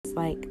just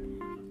like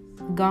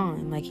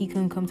gone. Like he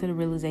couldn't come to the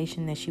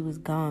realization that she was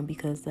gone,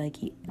 because like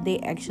they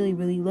actually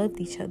really loved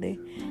each other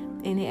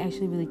and they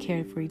actually really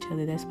cared for each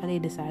other. That's why they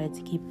decided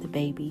to keep the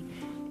baby.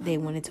 They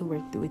wanted to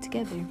work through it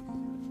together.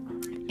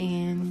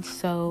 And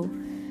so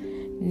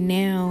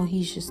now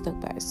he's just stuck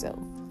by himself.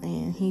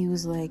 And he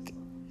was like,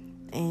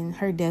 and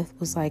her death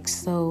was like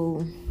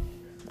so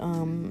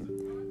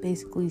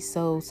basically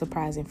so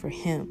surprising for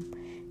him.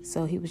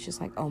 So he was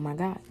just like, oh my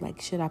God, like,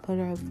 should I put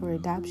her up for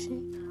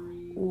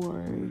adoption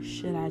or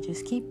should I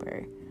just keep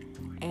her?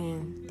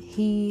 And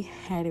he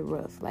had it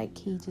rough. Like,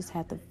 he just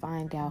had to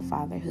find out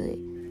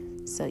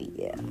fatherhood. So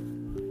yeah.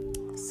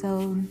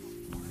 So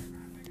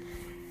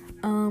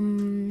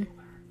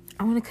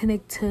I want to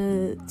connect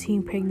to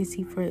teen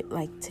pregnancy for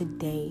like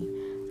today.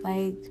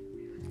 Like,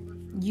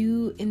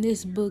 you in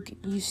this book,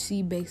 you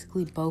see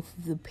basically both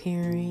of the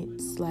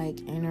parents like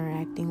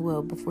interacting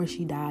well before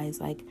she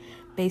dies, like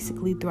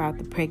basically throughout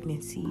the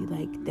pregnancy.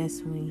 Like,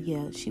 that's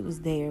when she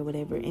was there,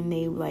 whatever, and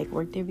they like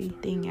worked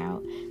everything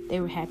out. They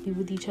were happy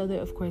with each other.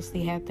 Of course,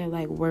 they had their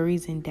like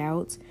worries and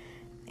doubts,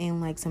 and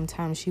like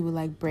sometimes she would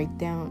like break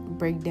down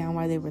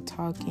while they were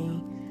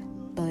talking,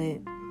 but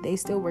they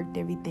still worked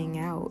everything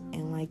out.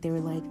 And like they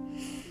were like,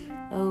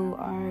 oh,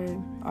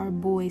 our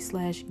boy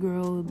 /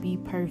 girl will be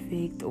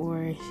perfect,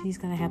 or she's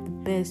gonna have the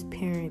best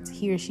parents,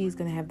 he or she's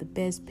gonna have the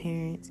best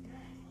parents,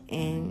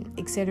 and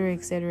etc.,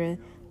 etc.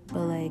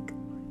 But like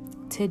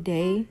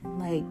today,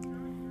 like,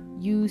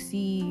 you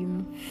see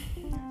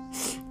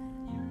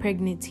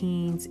pregnant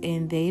teens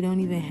and they don't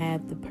even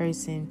have the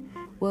person.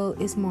 Well,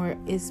 it's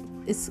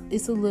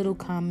a little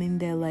common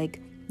that like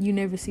you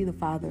never see the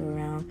father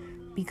around,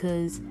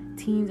 because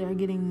teens are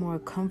getting more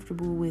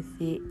comfortable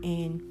with it,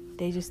 and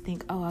they just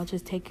think, oh, I'll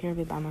just take care of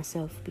it by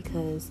myself,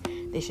 because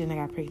they shouldn't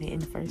have got pregnant in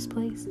the first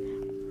place.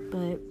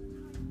 But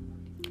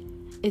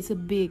it's a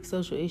big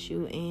social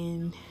issue,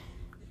 and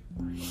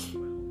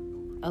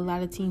a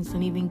lot of teens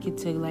don't even get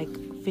to like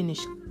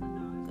finish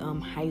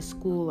high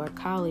school or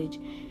college,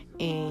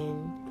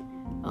 and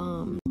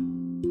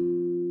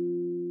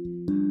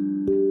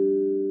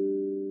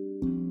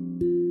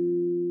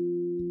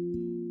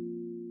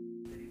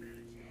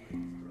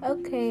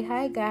okay,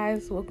 hi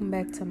guys, welcome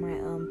back to my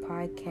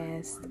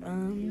podcast.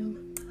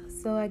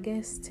 So I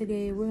guess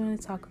today we're going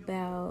to talk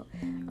about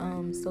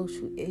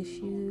social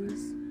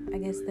issues. I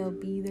guess that'll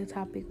be the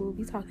topic we'll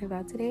be talking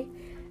about today.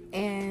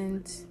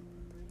 And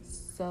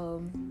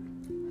so,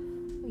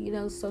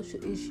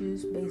 social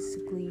issues,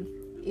 basically,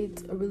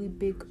 it's a really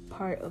big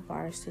part of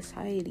our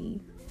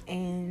society,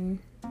 and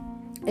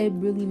it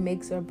really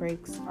makes or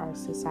breaks our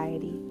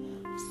society.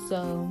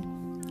 So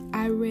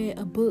I read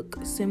a book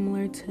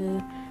similar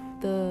to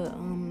the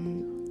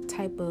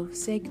type of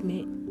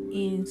segment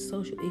in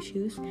social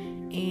issues,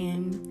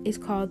 and it's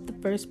called The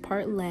First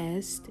Part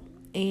Last,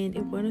 and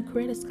it won a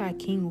Coretta Scott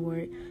King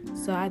Award.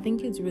 So I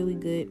think it's really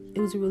good. It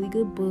was a really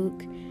good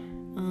book.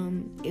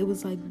 It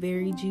was like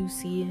very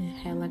juicy and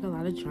had like a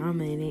lot of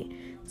drama in it.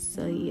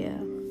 So yeah.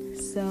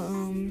 So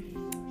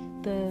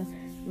the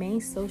main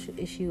social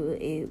issue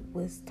it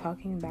was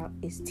talking about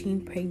is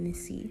teen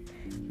pregnancy.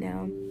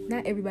 Now,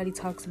 not everybody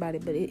talks about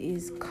it, but it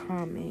is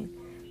common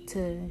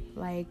to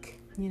like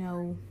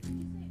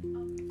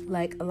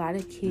a lot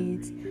of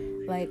kids,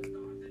 like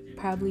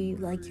probably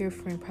like your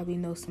friend probably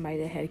knows somebody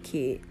that had a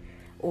kid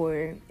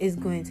or is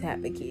going to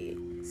have a kid.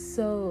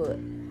 So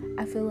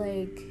I feel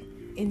like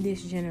in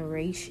this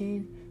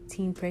generation,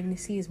 teen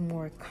pregnancy is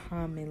more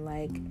common.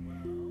 Like,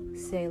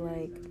 say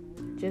like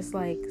just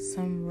like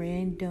some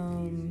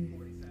random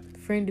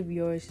friend of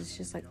yours is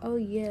just like, oh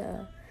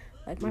yeah,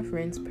 like my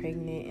friend's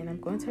pregnant and I'm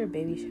going to her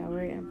baby shower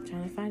and I'm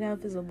trying to find out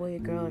if it's a boy or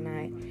girl or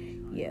not.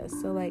 Yeah,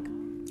 so like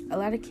a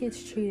lot of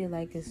kids treat it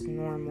like it's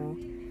normal.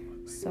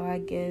 So I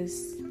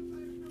guess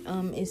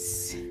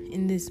it's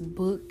in this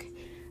book,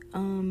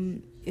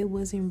 it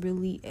wasn't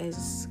really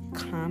as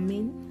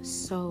common.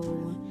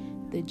 So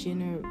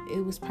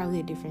it was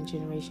probably a different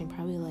generation,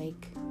 probably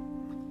like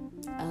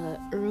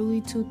early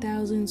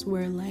 2000s,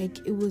 where like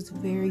it was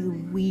very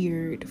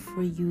weird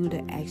for you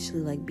to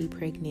actually like be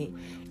pregnant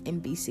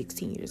and be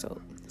 16 years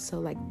old. So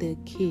like the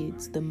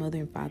kids, the mother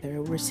and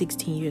father, were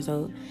 16 years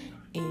old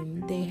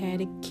and they had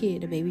a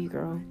kid, a baby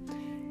girl,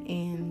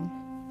 and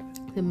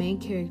the main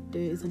character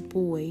is a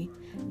boy.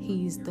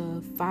 He's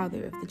the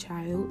father of the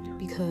child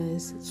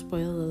because,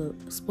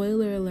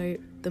 spoiler alert,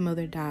 the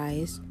mother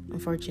dies,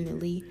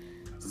 unfortunately.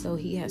 So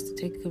he has to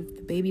take care of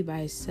the baby by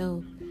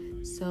himself.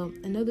 So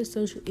another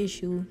social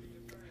issue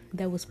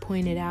that was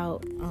pointed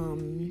out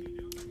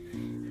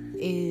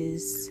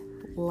is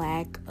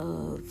lack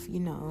of,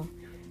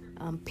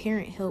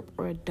 parent help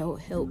or adult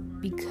help,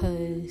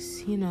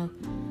 because,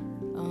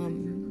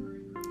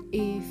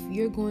 if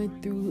you're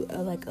going through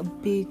a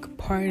big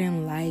part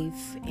in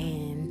life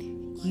and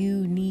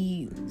you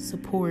need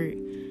support,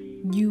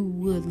 you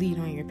would lean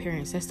on your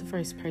parents. That's the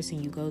first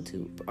person you go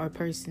to, or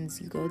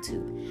persons you go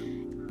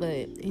to.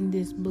 But in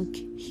this book,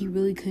 he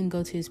really couldn't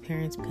go to his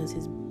parents because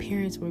his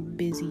parents were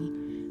busy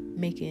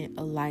making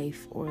a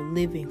life or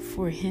living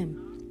for him.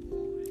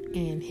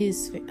 And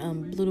his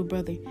little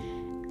brother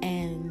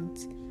and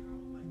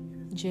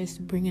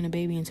just bringing a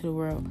baby into the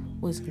world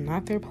was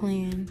not their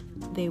plan.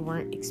 They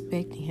weren't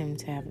expecting him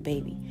to have a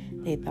baby.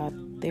 They thought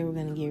they were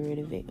going to get rid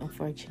of it,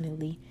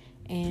 unfortunately.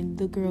 And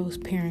the girl's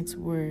parents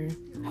were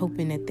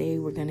hoping that they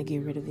were going to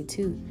get rid of it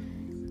too.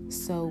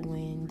 So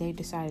when they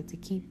decided to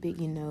keep it,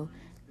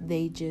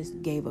 they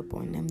just gave up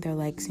on them. They're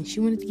like, since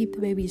you wanted to keep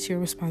the baby, it's your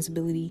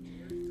responsibility.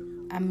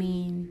 I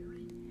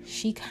mean,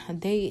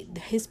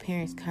 his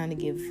parents kind of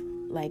give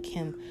like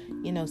him,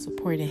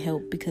 support and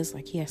help, because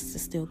like he has to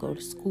still go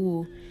to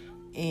school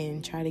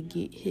and try to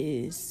get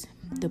his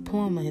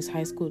diploma, his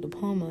high school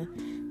diploma,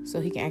 so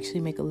he can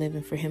actually make a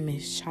living for him and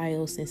his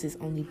child, since it's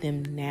only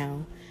them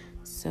now.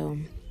 So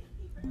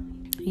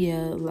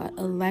yeah,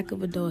 a lack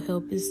of adult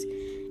help is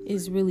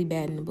really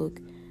bad in the book.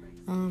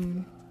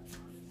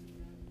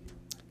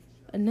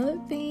 Another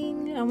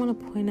thing I want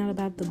to point out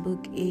about the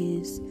book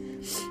is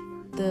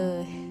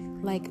the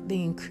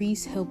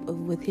increased help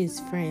with his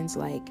friends.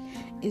 Like,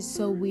 it's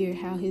so weird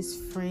how his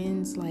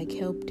friends like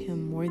helped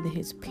him more than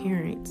his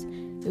parents.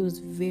 It was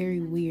very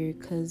weird,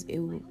 because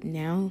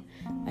now,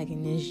 like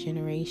in this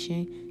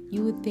generation,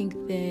 you would think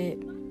that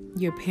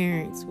your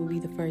parents would be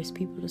the first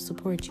people to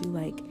support you.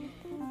 Like,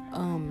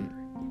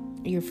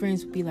 your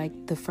friends would be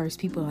like the first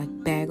people to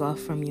like bag off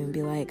from you and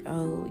be like,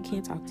 oh, we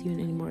can't talk to you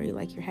anymore. You're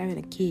like, you're having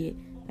a kid.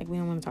 Like, we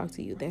don't want to talk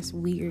to you. That's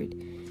weird.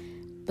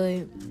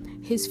 But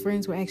his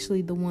friends were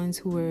actually the ones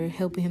who were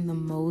helping him the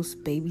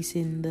most,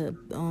 babysitting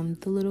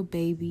the little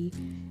baby,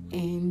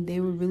 and they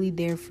were really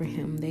there for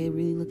him. They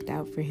really looked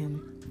out for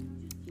him.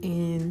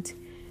 And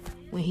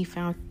when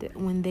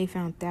they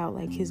found out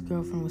like his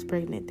girlfriend was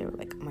pregnant, they were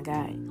like, oh my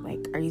God,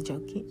 like, are you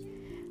joking?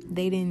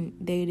 They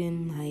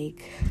didn't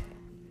like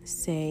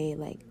say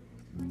like,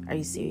 are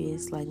you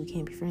serious? Like, we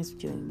can't be friends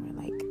with you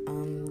anymore. Like,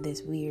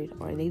 that's weird.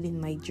 Or they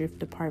didn't like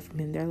drift apart from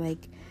him. They're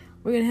like,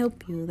 we're gonna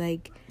help you.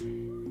 Like,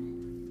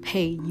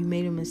 hey, you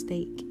made a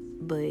mistake,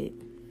 but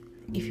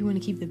if you want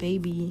to keep the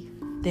baby,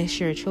 that's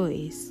your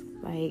choice.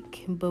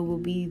 Like, but we'll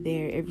be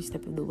there every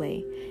step of the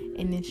way.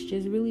 And it's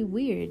just really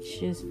weird. It's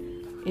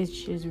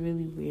just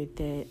really weird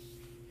that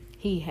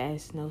he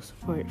has no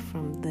support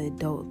from the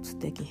adults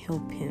that can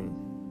help him,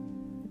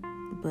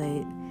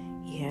 but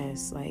he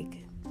has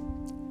like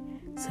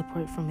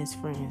support from his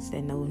friends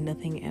that know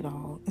nothing at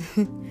all.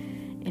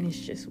 And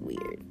it's just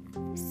weird.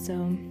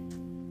 So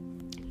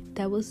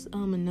that was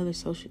another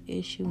social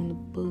issue in the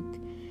book.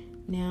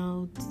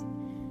 Now,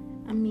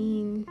 I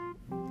mean,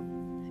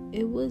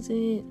 it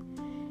wasn't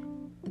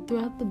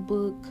throughout the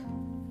book,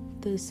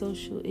 the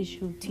social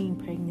issue of teen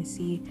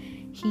pregnancy,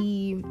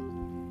 he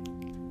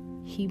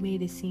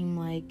made it seem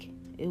like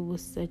it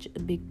was such a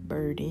big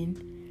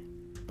burden.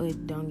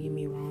 But don't get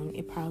me wrong,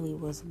 it probably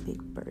was a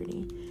big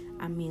burden.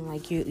 I mean,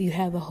 like, you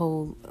have a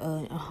whole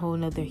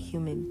other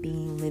human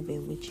being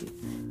living with you,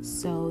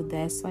 so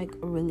that's like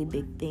a really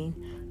big thing.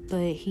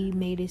 But he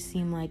made it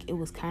seem like it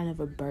was kind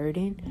of a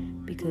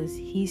burden, because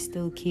he's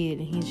still a kid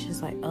and he's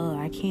just like, oh,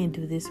 I can't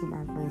do this with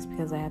my friends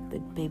because I have to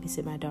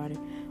babysit my daughter,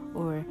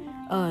 or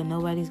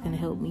nobody's gonna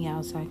help me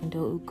out, so I can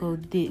go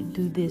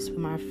do this with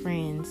my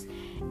friends.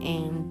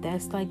 And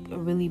that's like a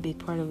really big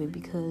part of it,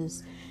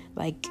 because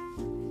like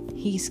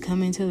he's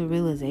coming to the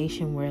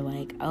realization where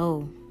like,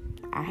 oh,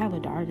 I have a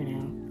daughter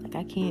now, like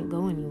I can't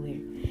go anywhere.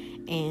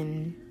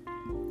 And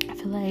I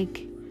feel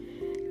like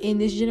in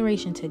this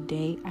generation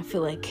today, I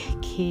feel like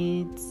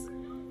kids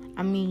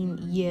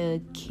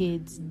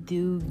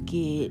do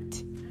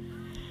get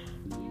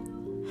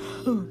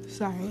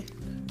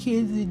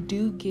kids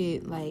do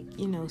get like,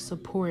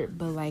 support,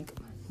 but like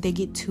they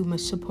get too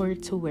much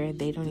support to where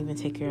they don't even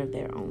take care of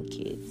their own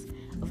kids.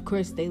 Of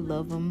course they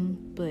love them,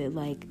 but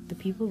like the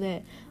people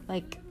that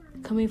like,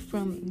 coming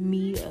from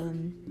me,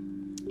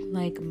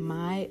 like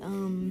my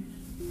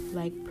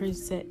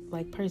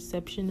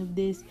perception of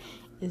this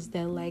is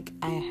that like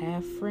I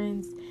have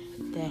friends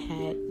that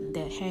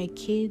had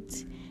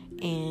kids,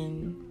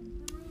 and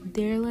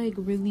they're like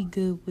really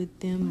good with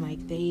them.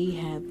 Like, they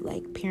have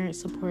like parent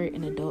support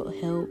and adult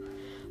help,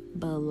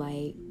 but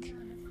like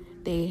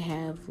they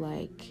have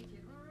like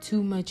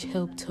too much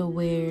help to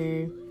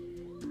where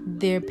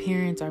their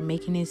parents are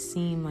making it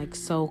seem like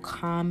so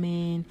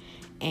common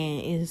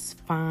and it's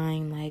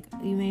fine. Like,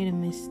 you made a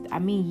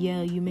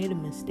you made a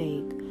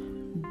mistake,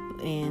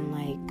 and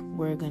like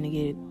we're gonna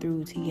get it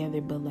through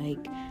together. But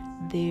like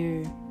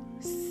they're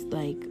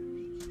like,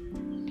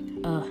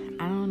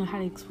 I don't know how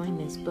to explain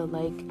this, but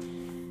like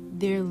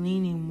they're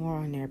leaning more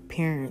on their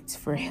parents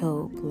for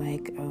help.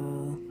 Like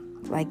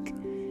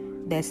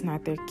that's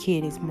not their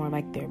kid, it's more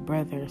like their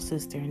brother or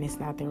sister, and it's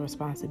not their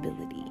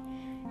responsibility,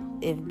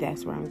 if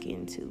that's where I'm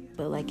getting to.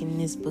 But like in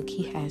this book,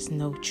 he has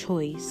no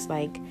choice.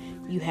 Like,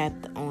 you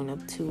have to own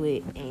up to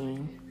it,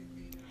 and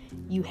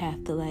you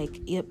have to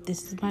like, yep,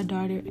 this is my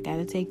daughter, I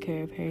gotta take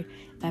care of her.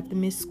 If I have to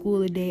miss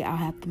school a day, I'll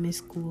have to miss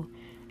school.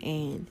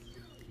 And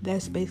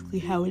that's basically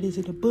how it is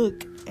in the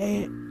book.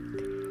 And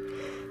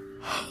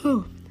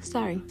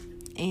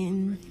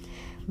and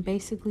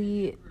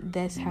basically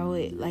that's how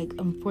it, like,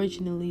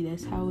 unfortunately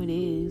that's how it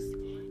is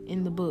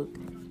in the book.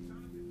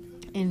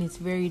 And it's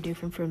very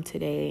different from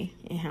today,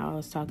 and how I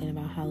was talking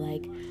about how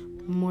like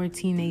more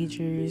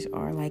teenagers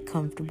are like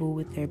comfortable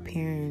with their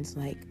parents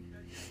like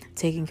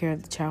taking care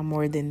of the child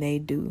more than they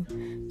do.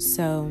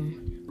 So,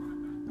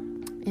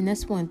 and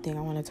that's one thing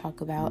I want to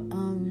talk about.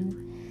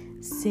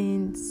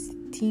 Since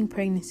teen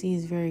pregnancy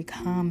is very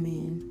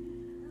common,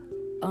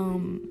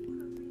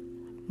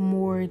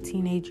 more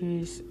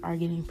teenagers are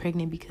getting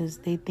pregnant because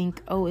they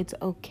think, oh, it's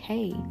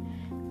okay.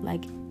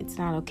 Like, it's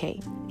not okay.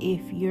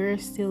 If you're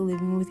still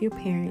living with your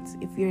parents,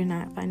 if you're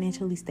not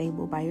financially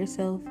stable by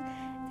yourself,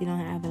 if you don't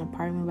have an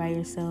apartment by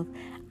yourself,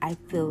 I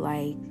feel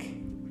like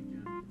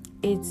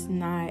it's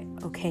not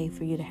okay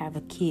for you to have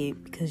a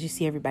kid because you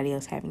see everybody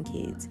else having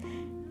kids.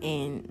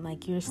 And,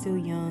 like, you're still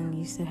young.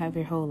 You still have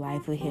your whole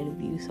life ahead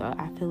of you. So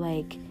I feel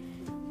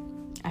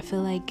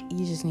like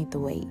you just need to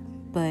wait.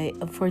 But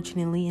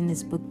unfortunately, in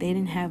this book, they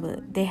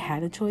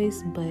had a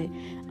choice, but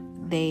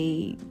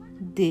they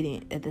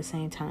didn't at the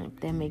same time.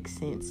 That makes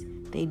sense.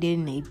 They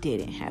didn't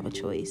have a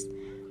choice.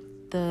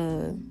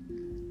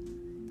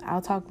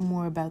 I'll talk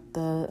more about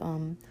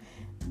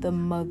the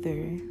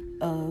mother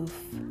of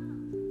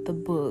the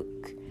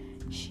book.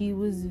 She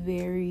was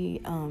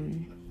very,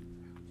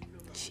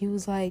 she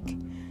was like,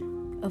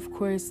 of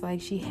course,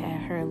 like she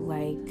had her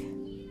like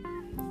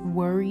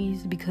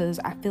worries because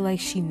I feel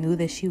like she knew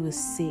that she was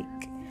sick.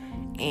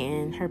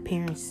 And her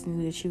parents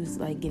knew that she was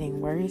like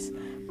getting worse,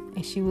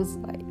 and she was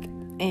like,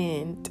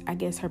 and I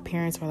guess her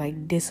parents were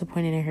like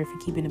disappointed in her for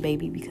keeping a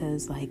baby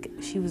because like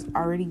she was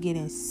already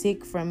getting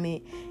sick from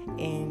it.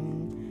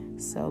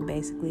 And so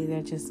basically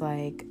they're just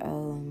like,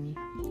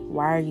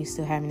 why are you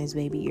still having this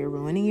baby? You're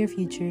ruining your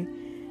future.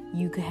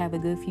 You could have a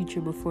good future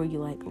before you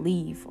like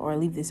leave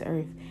this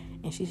earth.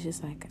 And she's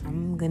just like,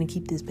 I'm gonna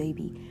keep this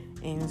baby.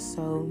 And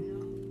so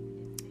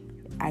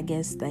I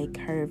guess like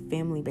her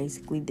family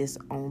basically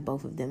disowned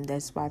both of them.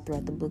 That's why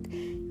throughout the book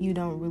you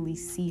don't really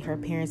see her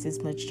parents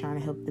as much trying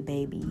to help the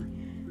baby,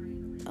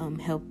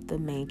 help the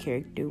main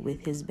character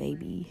with his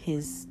baby,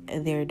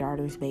 their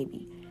daughter's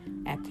baby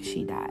after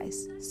she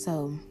dies.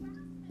 So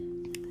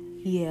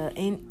yeah,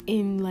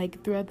 and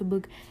like throughout the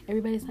book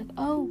everybody's like,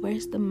 oh,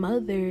 where's the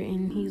mother?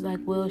 And he's like,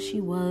 well, she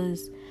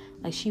was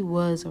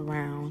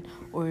around,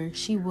 or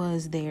she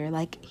was there.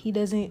 Like, he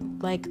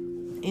doesn't, like,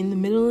 in the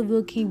middle of the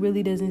book he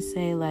really doesn't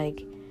say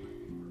like,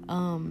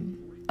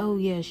 oh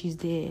yeah, she's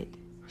dead,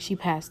 she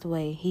passed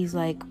away. He's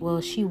like, well,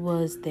 she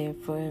was there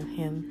for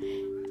him.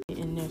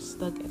 And they're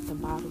stuck at the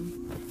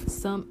bottom.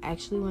 Some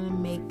actually want to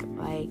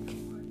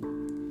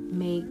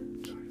make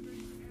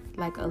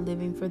like a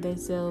living for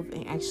themselves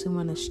and actually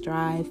want to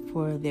strive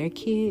for their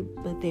kid,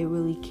 but they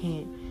really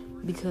can't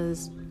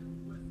because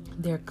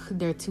they're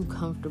too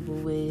comfortable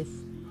with,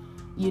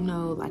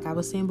 like I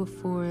was saying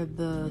before,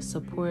 the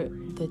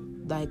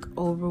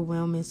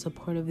overwhelming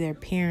support of their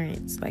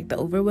parents,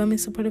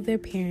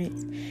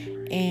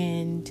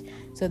 and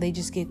so they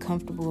just get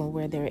comfortable in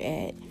where they're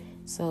at.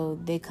 So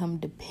they come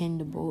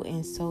dependable,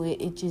 and so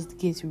it just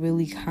gets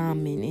really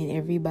common in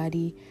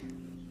everybody.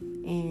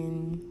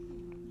 And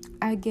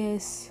I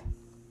guess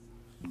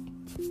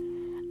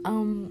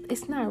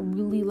it's not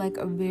really like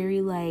a very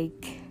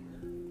like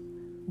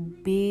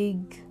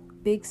big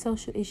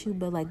social issue,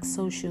 but like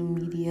social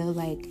media,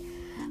 like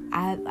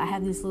I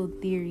have this little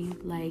theory,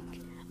 like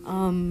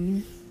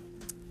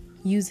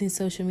using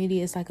social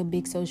media is like a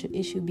big social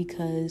issue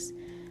because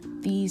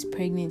these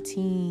pregnant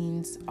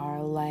teens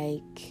are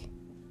like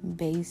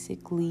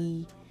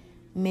basically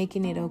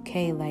making it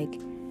okay, like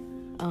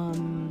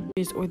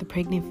or the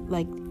pregnant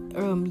like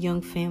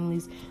young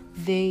families,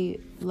 they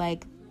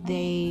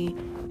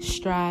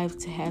strive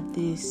to have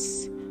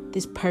this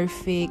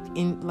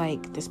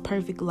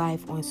perfect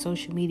life on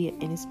social media,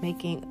 and it's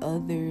making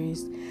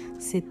others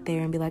sit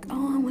there and be like,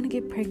 oh, I want to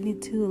get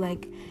pregnant too.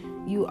 Like,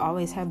 you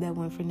always have that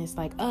one friend that's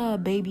like,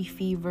 baby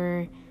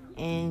fever,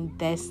 and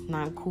that's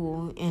not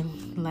cool.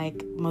 And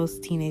like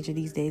most teenagers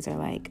these days are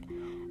like,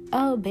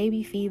 oh,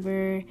 baby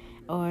fever,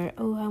 or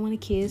oh, I want a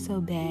kid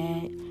so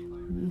bad.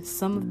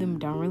 Some of them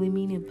don't really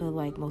mean it, but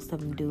like most of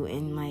them do.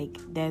 And like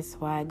that's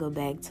why I go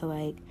back to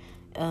like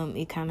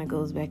it kind of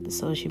goes back to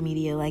social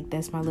media. Like,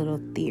 that's my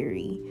little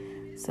theory.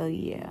 So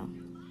yeah,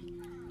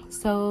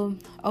 so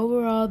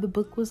overall the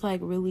book was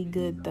like really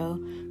good though.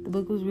 The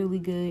book was really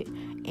good,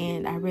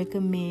 and I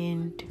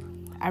recommend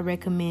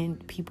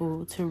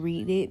people to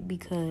read it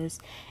because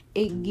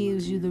it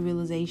gives you the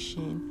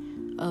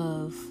realization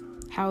of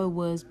how it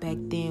was back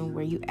then,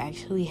 where you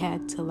actually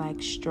had to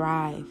like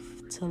strive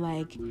to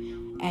like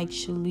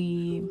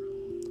actually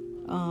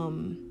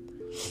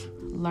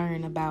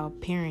learn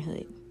about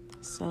parenthood.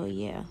 So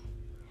yeah,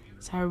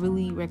 so I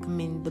really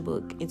recommend the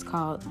book. It's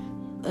called,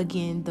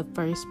 again, The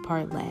First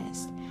Part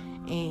Last,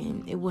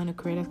 and it won a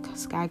Creative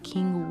Sky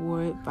King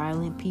Award,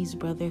 Violent Peace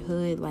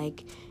Brotherhood.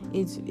 Like,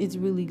 it's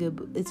really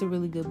good. It's a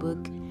really good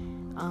book.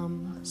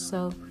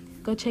 So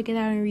go check it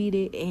out and read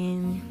it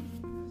and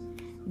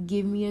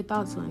give me your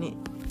thoughts on it.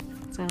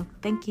 So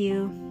thank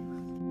you.